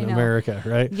Midwestern America,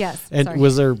 right? Yes. And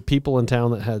was there people in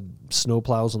town that had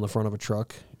snowplows on the front of a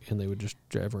truck? And they would just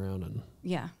drive around and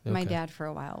my dad for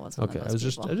a while was one of those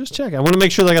people. I just check. I want to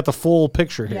make sure that I got the full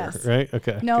picture here, yes. right?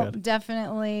 Okay. No,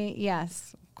 definitely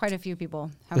yes. Quite a few people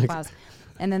have plows,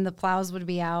 and then the plows would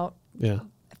be out. At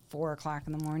 4 o'clock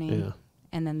in the morning. Yeah.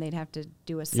 And then they'd have to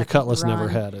do a second Your Cutlass run. never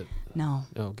had it. No.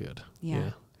 Oh, good.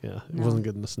 Yeah. Yeah. It wasn't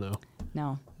good in the snow.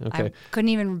 No. Okay. I couldn't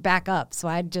even back up, so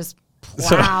I'd just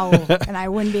plow, and I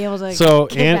wouldn't be able to. So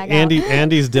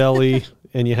Andy's Deli.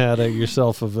 And you had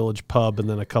yourself a Village Pub and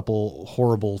then a couple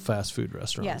horrible fast food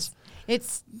restaurants. Yes.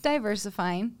 It's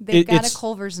diversifying. They've got a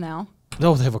Culver's now.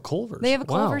 No, they have a Culver's. They have a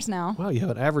Culver's now. Wow, you have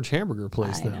an average hamburger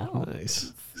place now. Know.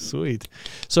 Nice. Sweet.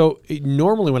 So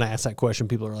normally when I ask that question,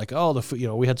 people are like, oh, the food,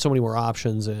 we had so many more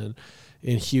options in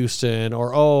Houston,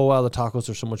 or, oh, wow, the tacos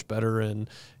are so much better in,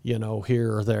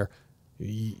 here or there.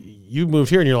 You moved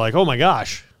here and you're like, oh my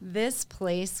gosh. This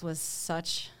place was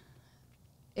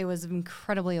it was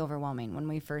incredibly overwhelming when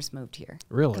we first moved here.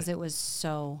 Really? Because it was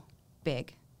so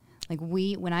big. Like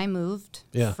when I moved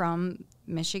from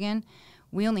Michigan,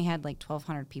 we only had like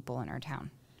 1,200 people in our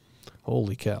town.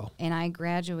 Holy cow. And I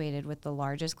graduated with the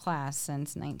largest class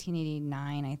since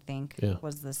 1989, I think,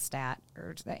 was the stat.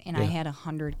 I had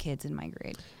 100 kids in my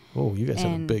grade. Oh, you guys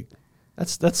have a big...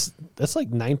 That's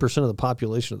like 9% of the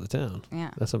population of the town.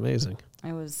 Yeah. That's amazing.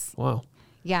 It was... Wow.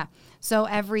 Yeah. So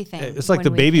everything. It's like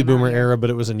the baby boomer era, but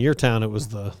it was in your town. It was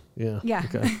the, Yeah.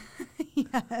 Okay.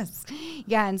 Yes.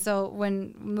 Yeah. And so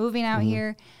when moving out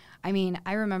here, I mean,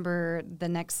 I remember the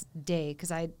next day,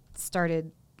 because I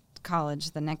started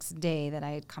college the next day that I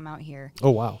had come out here.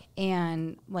 Oh, wow.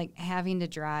 And like having to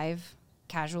drive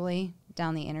casually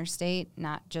down the interstate,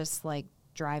 not just like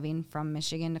driving from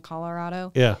Michigan to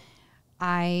Colorado. Yeah.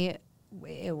 My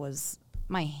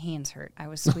hands hurt. I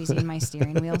was squeezing my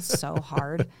steering wheel so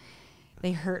hard.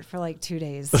 They hurt for like 2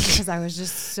 days because I was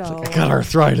just so I got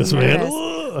arthritis, nervous.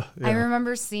 man. Yeah. I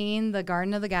remember seeing the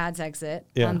Garden of the Gods exit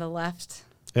on the left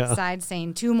side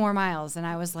saying 2 more miles. And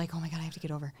I was like, oh my God, I have to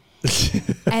get over.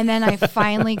 And then I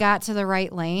finally got to the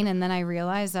right lane. And then I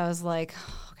realized I was like,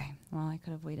 okay, well, I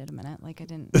could have waited a minute. Like I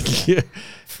didn't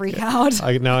freak out.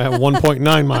 Now I have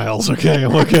 1.9 miles. Okay,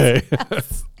 I'm okay.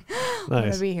 Yes. Nice. I'm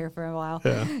going to be here for a while.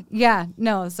 Yeah.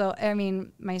 No. So, I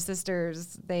mean, my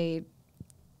sisters, they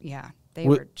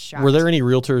were shocked. Were there any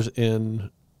realtors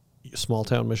in small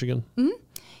town Michigan? Mm-hmm.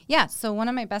 Yeah. So one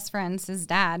of my best friends, his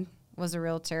dad was a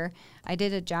realtor. I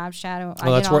did a job shadow.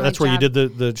 Oh, that's where you did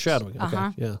the shadowing. Okay.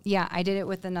 Yeah. Yeah. I did it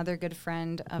with another good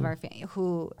friend of our family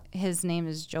who his name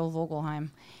is Joe Vogelheim.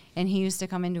 And he used to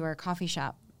come into our coffee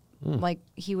shop. Like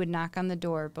he would knock on the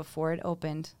door before it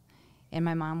opened and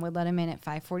my mom would let him in at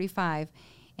 5:45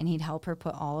 and he'd help her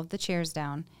put all of the chairs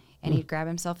down and he'd grab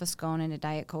himself a scone and a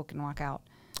Diet Coke and walk out.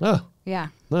 Oh. Yeah.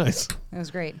 Nice. It was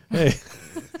great. Hey.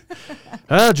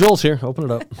 Joel's here. Open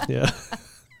it up. Yeah.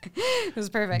 It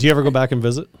was perfect. Do you ever go back and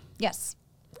visit? Yes.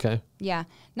 Okay. Yeah.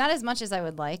 Not as much as I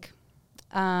would like.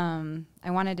 I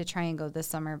wanted to try and go this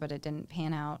summer, but it didn't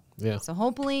pan out. Yeah. So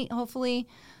hopefully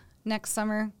next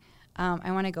summer,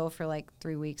 I want to go for like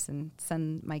 3 weeks and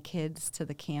send my kids to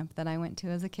the camp that I went to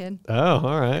as a kid. Oh,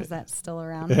 all right. Is that still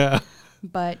around? Yeah.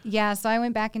 But yeah, so I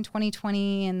went back in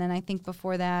 2020, and then I think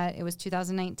before that it was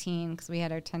 2019 because we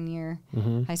had our 10-year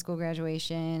high school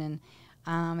graduation, and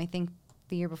I think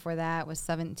the year before that was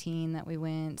 17 that we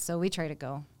went. So we try to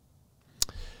go.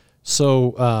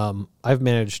 So I've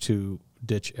managed to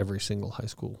ditch every single high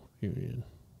school reunion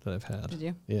that I've had. Did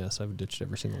you? Yes, I've ditched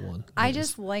every single one. I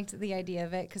just liked the idea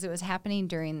of it because it was happening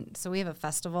so we have a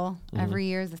festival every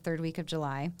year, the third week of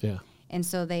July. Yeah. And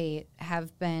so they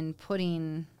have been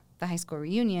putting the high school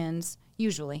reunions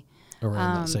usually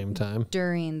Around that same time?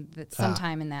 During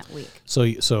sometime in that week.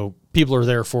 So people are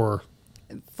there for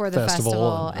the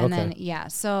festival. And okay. then, yeah.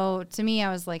 So to me,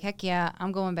 I was like, heck yeah,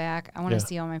 I'm going back. I want to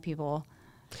see all my people.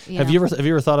 Have you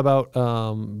ever thought about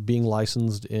being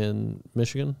licensed in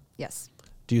Michigan? Yes.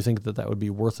 Do you think that would be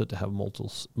worth it to have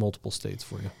multiple states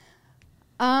for you?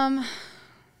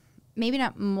 Maybe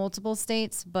not multiple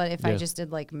states, but if I just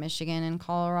did like Michigan and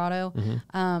Colorado,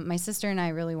 my sister and I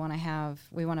really want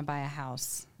to buy a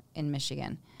house in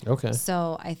Michigan. Okay.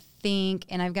 So I think,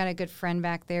 and I've got a good friend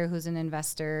back there who's an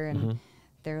investor, and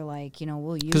they're like,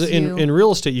 we'll use you. Because in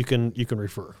real estate, you can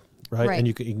refer. Right? And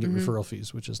you can get referral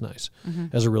fees, which is nice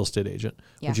as a real estate agent,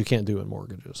 which you can't do in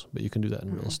mortgages, but you can do that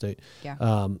in real estate.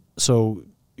 Yeah. So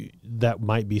that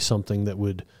might be something that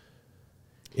would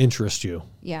interest you.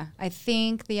 Yeah. I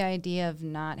think the idea of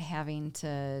not having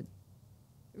to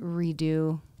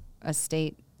redo a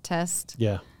state test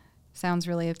sounds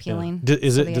really appealing. Yeah.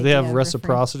 Do they have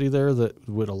reciprocity there that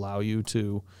would allow you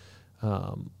to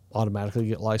automatically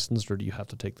get licensed, or do you have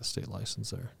to take the state license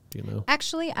there? Do you know?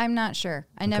 Actually, I'm not sure.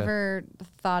 I never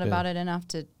thought about it enough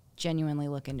to genuinely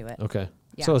look into it. Okay.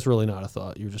 Yeah. So it's really not a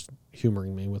thought. You're just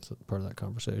humoring me with part of that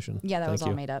conversation. Yeah, that was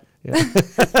all made up. Yeah.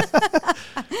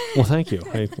 Well, thank you.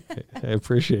 I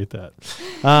appreciate that.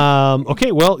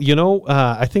 Okay, well,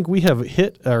 I think we have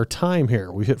hit our time here.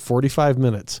 We've hit 45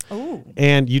 minutes. Oh.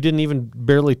 And you didn't even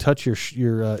barely touch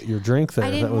your drink there.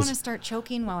 I didn't want to start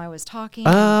choking while I was talking.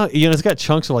 It's got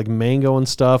chunks of like mango and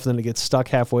stuff, and then it gets stuck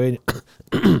halfway.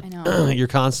 I know. You're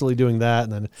constantly doing that,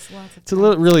 and then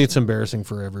it's embarrassing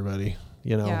for everybody.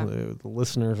 The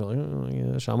listeners are like, oh my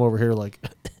gosh, I'm over here like,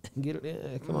 get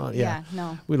it, come on. Yeah,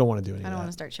 no. We don't want to do any of that. I don't want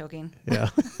to start choking. Yeah.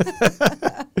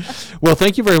 Well,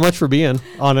 thank you very much for being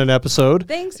on an episode.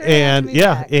 Thanks for having me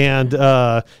back.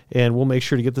 And we'll make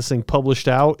sure to get this thing published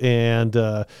out and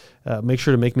make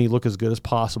sure to make me look as good as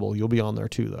possible. You'll be on there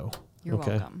too, though. You're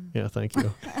welcome. Yeah, thank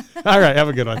you. All right, have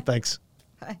a good one. Thanks.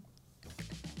 Bye.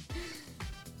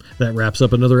 That wraps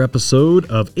up another episode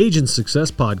of Agent Success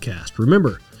Podcast.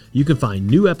 Remember, you can find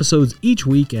new episodes each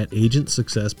week at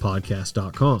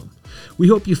agentsuccesspodcast.com. We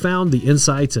hope you found the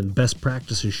insights and best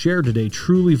practices shared today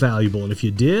truly valuable. And if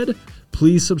you did,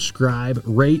 please subscribe,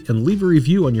 rate, and leave a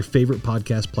review on your favorite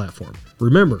podcast platform.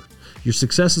 Remember, your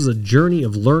success is a journey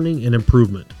of learning and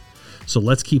improvement. So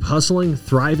let's keep hustling,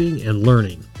 thriving, and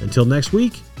learning. Until next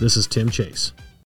week, this is Tim Chase.